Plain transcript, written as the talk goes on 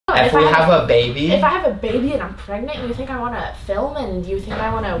If we have a baby. If I have a baby and I'm pregnant, you think I want to film and you think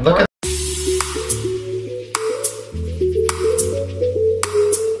I want to look work?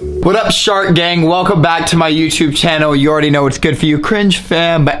 What up, Shark Gang? Welcome back to my YouTube channel. You already know what's good for you, Cringe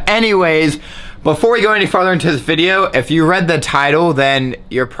fam. But anyways, before we go any further into this video, if you read the title, then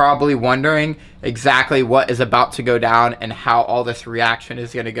you're probably wondering exactly what is about to go down and how all this reaction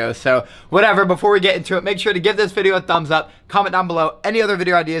is going to go. So whatever, before we get into it, make sure to give this video a thumbs up. Comment down below any other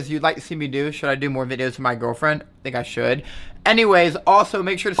video ideas you'd like to see me do. Should I do more videos with my girlfriend? I think I should. Anyways, also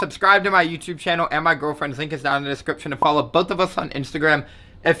make sure to subscribe to my YouTube channel and my girlfriend's. Link is down in the description, and follow both of us on Instagram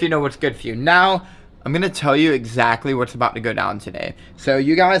if you know what's good for you. Now, I'm going to tell you exactly what's about to go down today. So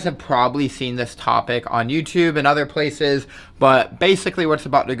you guys have probably seen this topic on YouTube and other places, but basically what's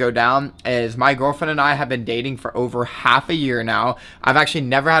about to go down is my girlfriend and I have been dating for over half a year now. I've actually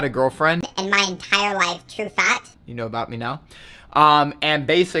never had a girlfriend in my entire life. True fact. You know about me now. And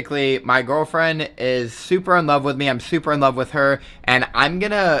basically my girlfriend is super in love with me. I'm super in love with her, and I'm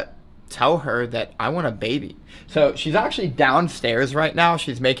going to tell her that I want a baby. So she's actually downstairs right now.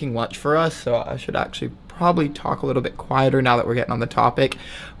 She's making lunch for us, so I should actually probably talk a little bit quieter now that we're getting on the topic.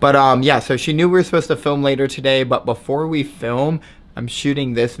 But yeah, so she knew we were supposed to film later today, but before we film, I'm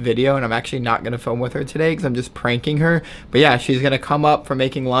shooting this video, and I'm actually not going to film with her today because I'm just pranking her. But yeah, she's going to come up from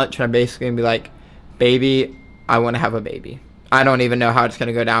making lunch, and I'm basically going to be like, baby, I want to have a baby. I don't even know how it's going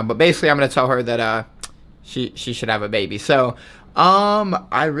to go down, but basically I'm going to tell her that she should have a baby. So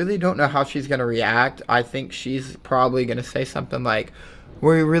I really don't know how she's gonna react. I think she's probably gonna say something like,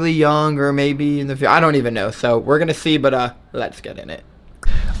 we're really young, or maybe in the future. I don't even know. So we're gonna see, but let's get in it.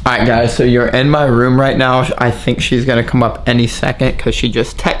 Alright guys, so you're in my room right now. I think she's gonna come up any second because she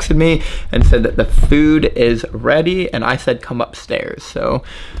just texted me and said that the food is ready, and I said come upstairs. So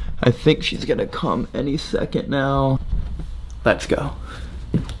I think she's gonna come any second now. Let's go.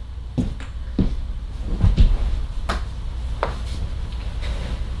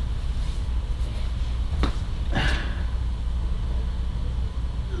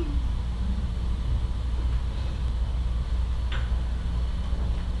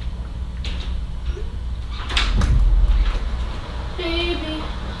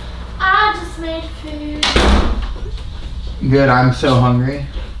 Made food. Good, I'm so hungry.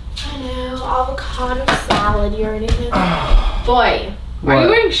 I know, avocado salad, you already know. Boy, what? Are you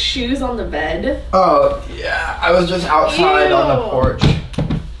wearing shoes on the bed? Oh, yeah, I was just outside Ew. on the porch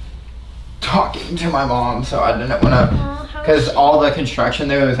talking to my mom, so I didn't want to, because all the construction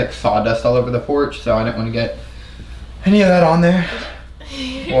there was like sawdust all over the porch, so I didn't want to get any of that on there.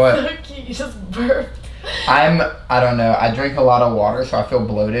 What? So cute, you just burped. I don't know, I drink a lot of water, so I feel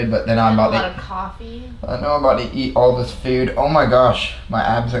bloated, but then I'm about a lot of coffee. I know I'm about to eat all this food. Oh my gosh, my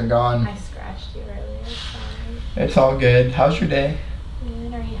abs are gone. I scratched you earlier, sorry. It's all good. How's your day?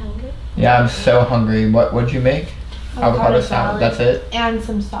 Good, are you hungry? Yeah, I'm so hungry. What'd you make? Avocado salad. That's it? And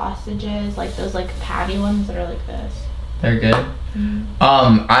some sausages, like those like patty ones that are like this. They're good? Mm-hmm.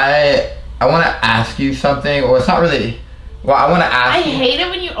 I want to ask you something. Well, it's not really, well, I want to ask I hate it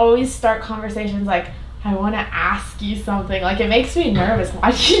when you always start conversations like, I want to ask you something. Like, it makes me nervous. Why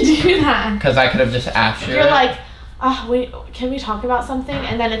do you do that? Because I could have just asked you. You're like, wait, can we talk about something?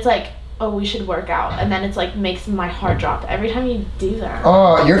 And then it's like, oh, we should work out. And then it's like, makes my heart drop every time you do that.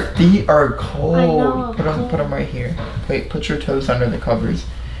 Oh, your feet are cold. I know. Put them right here. Wait, put your toes under the covers.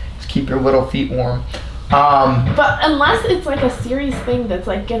 Just keep your little feet warm. But unless it's like a serious thing that's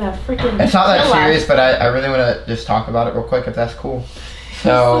like gonna freaking It's not that serious, us. but I really want to just talk about it real quick, if that's cool.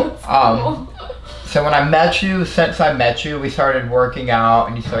 So, cool. So when I met you, since I met you, we started working out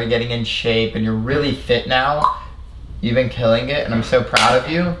and you started getting in shape, and you're really fit now. You've been killing it, and I'm so proud of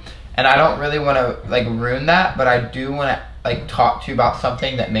you. And I don't really want to like ruin that, but I do want to like talk to you about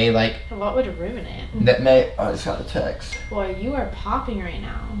something that may like. What would ruin it? That may. Oh, I just got a text. Boy, you are popping right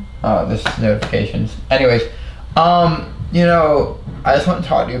now. Oh, this is notifications. Anyways, you know, I just want to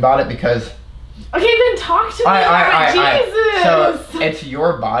talk to you about it because. Okay, then talk to me. Jesus. So it's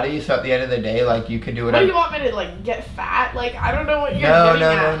your body. So at the end of the day, like you could do whatever. What do you want me to like get fat? Like I don't know what you're getting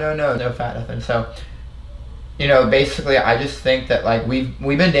at. No fat nothing. So, you know, basically, I just think that like we've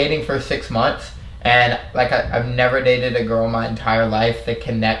been dating for 6 months, and like I've never dated a girl my entire life. The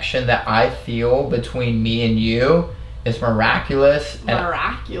connection that I feel between me and you is miraculous.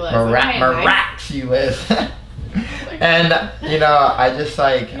 Miraculous. Miraculous. And you know, I just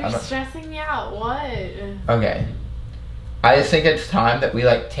like you're stressing me out. What? Okay, I just think it's time that we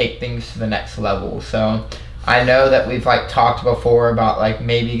like take things to the next level. So I know that we've like talked before about like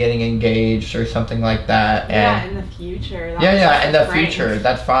maybe getting engaged or something like that. Yeah, and in the future. Yeah, in the future,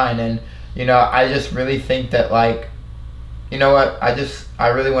 that's fine. And you know, I just really think that like You know what? I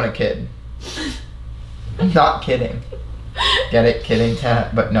really want a kid. I'm not kidding. Get it? Kidding,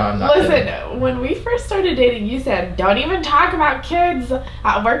 but no, I'm not kidding. Listen, when we first started dating, you said, don't even talk about kids.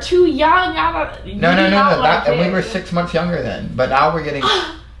 We're too young. No. And we were 6 months younger then. But now we're getting...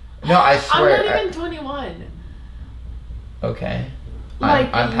 No, I swear. I'm not even 21. Okay.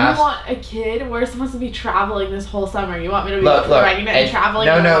 Like, I'm past... you want a kid? We're supposed to be traveling this whole summer. You want me to be pregnant and traveling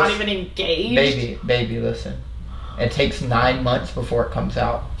and we're not even engaged? Baby, listen. It takes 9 months before it comes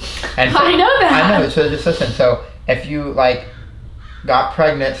out. And so, I know that. I know, so just listen. So, if you, like, got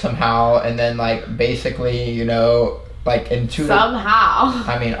pregnant somehow and then, like, basically, you know, like, somehow.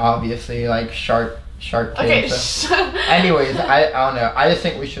 I mean, obviously, like, shark kids. Okay, anyways, I don't know. I just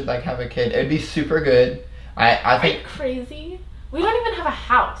think we should, like, have a kid. It'd be super good. I think... Are you crazy? We don't even have a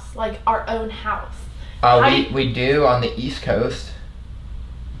house, like, our own house. We do on the East Coast.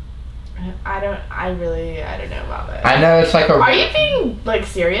 I don't know about that. I know it's like a... Are you being, like,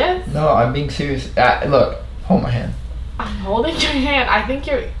 serious? No, I'm being serious. Look, hold my hand. I'm holding your hand. I think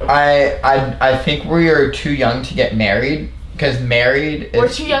you're... I think we are too young to get married. Because married is... We're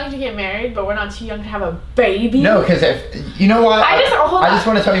too young to get married, but we're not too young to have a baby? No, because if... You know what? I just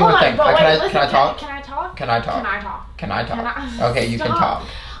want to tell you one thing. Can I talk? Can I talk? Can I talk? Can I talk? Can I talk? Can I... Okay, you can talk.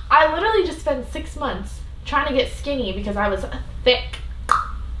 I literally just spent 6 months trying to get skinny because I was thick.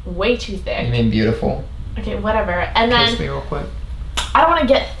 Way too thick. You mean beautiful? Okay, whatever. And then... Kiss me real quick. I don't want to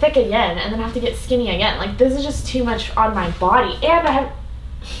get thick again and then have to get skinny again. Like, this is just too much on my body. And I have...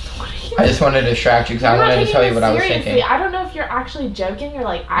 I just wanted to distract you because I wanted to tell you what I was thinking. I don't know if you're actually joking or,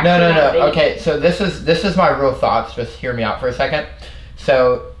 like, actually... No. Okay, so this is my real thoughts. Just hear me out for a second.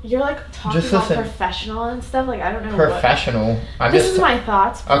 So... You're, like, talking about professional and stuff. Like, I don't know Professional? This is my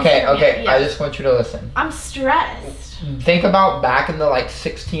thoughts. Okay. I just want you to listen. I'm stressed. Think about back in the, like,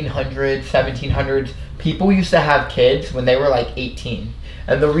 1600s, 1700s. People used to have kids when they were, like, 18.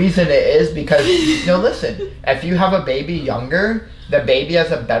 And the reason it is because... listen. If you have a baby younger... The baby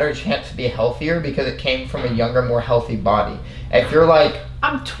has a better chance to be healthier because it came from a younger, more healthy body. If you're like...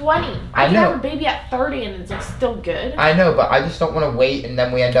 I'm 20. I can have a baby at 30 and it's still good. I know, but I just don't want to wait and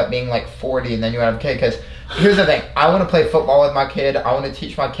then we end up being like 40 and then you have a kid. Because here's the thing. I want to play football with my kid. I want to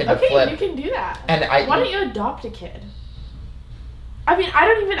teach my kid to flip. Okay, you can do that. And why don't you adopt a kid? I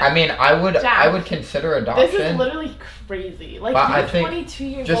mean, I would consider adoption. This is literally crazy. Like, you're 22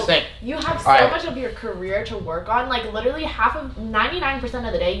 years old. You have so much of your career to work on. Like, literally 99%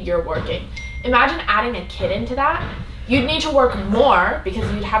 of the day, you're working. Imagine adding a kid into that. You'd need to work more because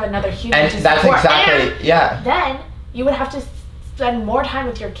you'd have another human to support. That's exactly, yeah. Then, you would have to spend more time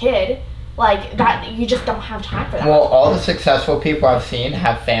with your kid. Like, that, you just don't have time for that. Well, all the successful people I've seen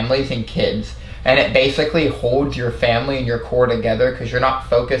have families and kids. And it basically holds your family and your core together because you're not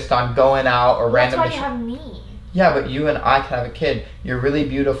focused on going out or random... That's why you have me. Yeah, but you and I can have a kid. You're really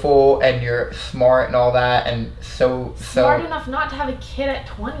beautiful and you're smart and all that and so... Smart enough not to have a kid at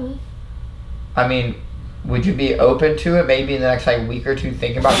 20. I mean, would you be open to it maybe in the next, like, week or two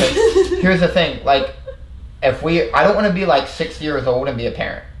thinking about this? Here's the thing. Like, I don't want to be, like, 6 years old and be a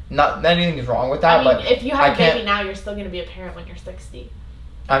parent. Not anything's wrong with that, but... if you have a baby now, you're still going to be a parent when you're 60.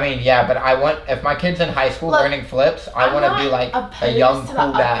 I mean, yeah, but if my kid's in high school learning flips, I want to be like a young,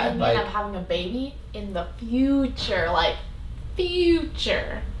 cool dad. Like, of having a baby in the future,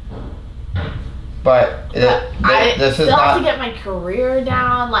 But this is still not. have to get my career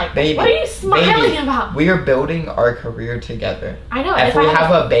down. Like, baby, what are you smiling about? We are building our career together. I know. If we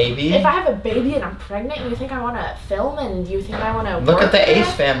have a baby. If I have a baby and I'm pregnant, and you think I want to film, and you think I want to look at the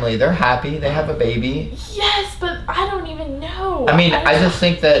Ace family. They're happy. They have a baby. Yes, but I don't even know. I mean, I just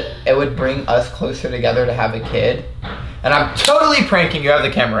think that it would bring us closer together to have a kid. And I'm totally pranking you. I have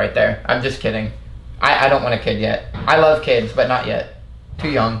the camera right there. I'm just kidding. I don't want a kid yet. I love kids, but not yet.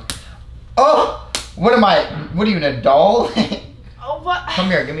 Too young. Oh! What am I? What are you, an doll? Oh, what? Come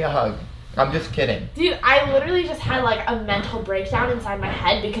here, give me a hug. I'm just kidding. Dude, I literally just had like a mental breakdown inside my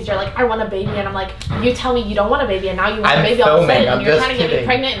head because you're like, I want a baby, and I'm like, you tell me you don't want a baby, and now you want a baby all of a sudden, and you're trying to get me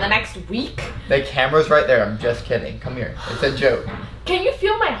pregnant in the next week. The camera's right there. I'm just kidding. Come here. It's a joke. Can you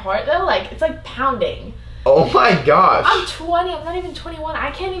feel my heart though? Like, it's like pounding. Oh my gosh. I'm 20. I'm not even 21.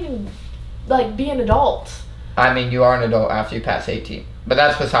 I can't even like be an adult. I mean, you are an adult after you pass 18. But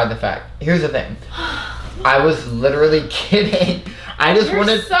that's beside the fact. Here's the thing. I was literally kidding. You're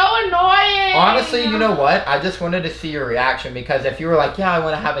so annoying. Honestly, you know what? I just wanted to see your reaction because if you were like, yeah, I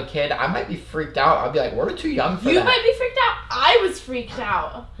want to have a kid, I might be freaked out. I'd be like, we're too young for that. You might be freaked out. I was freaked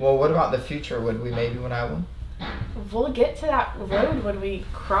out. Well, what about the future? Would we maybe want to have one? We'll get to that road when we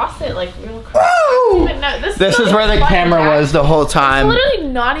cross it. Like, we'll cross it. This is where the camera was the whole time. It's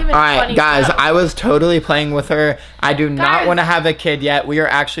literally not even funny. Alright, guys, I was totally playing with her. I do not want to have a kid yet. We are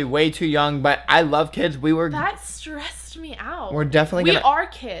actually way too young, but I love kids. That stressed me out. We're definitely We are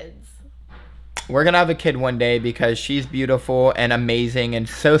kids. We're going to have a kid one day because she's beautiful and amazing and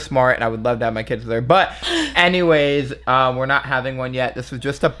so smart, and I would love to have my kids with her. But anyways, we're not having one yet. This was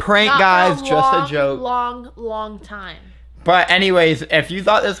just a prank, guys. Just a joke. Long time. But anyways, if you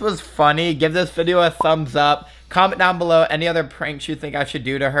thought this was funny, give this video a thumbs up. Comment down below any other pranks you think I should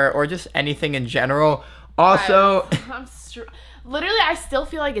do to her or just anything in general. Also... Literally, I still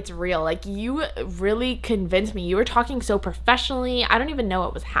feel like it's real. Like, you really convinced me. You were talking so professionally. I don't even know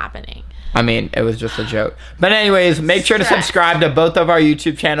what was happening. I mean, it was just a joke. But anyways, make sure to subscribe to both of our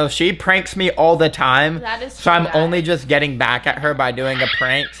YouTube channels. She pranks me all the time. That is true, so I'm only just getting back at her by doing a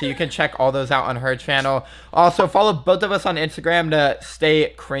prank. So you can check all those out on her channel. Also, follow both of us on Instagram to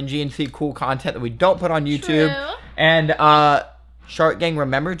stay cringy and see cool content that we don't put on YouTube. True. And, Shark Gang,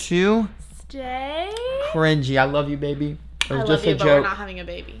 remember to... stay... cringy. I love you, baby. It was I just love you, a but joke. we're not having a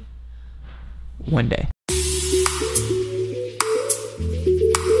baby. One day.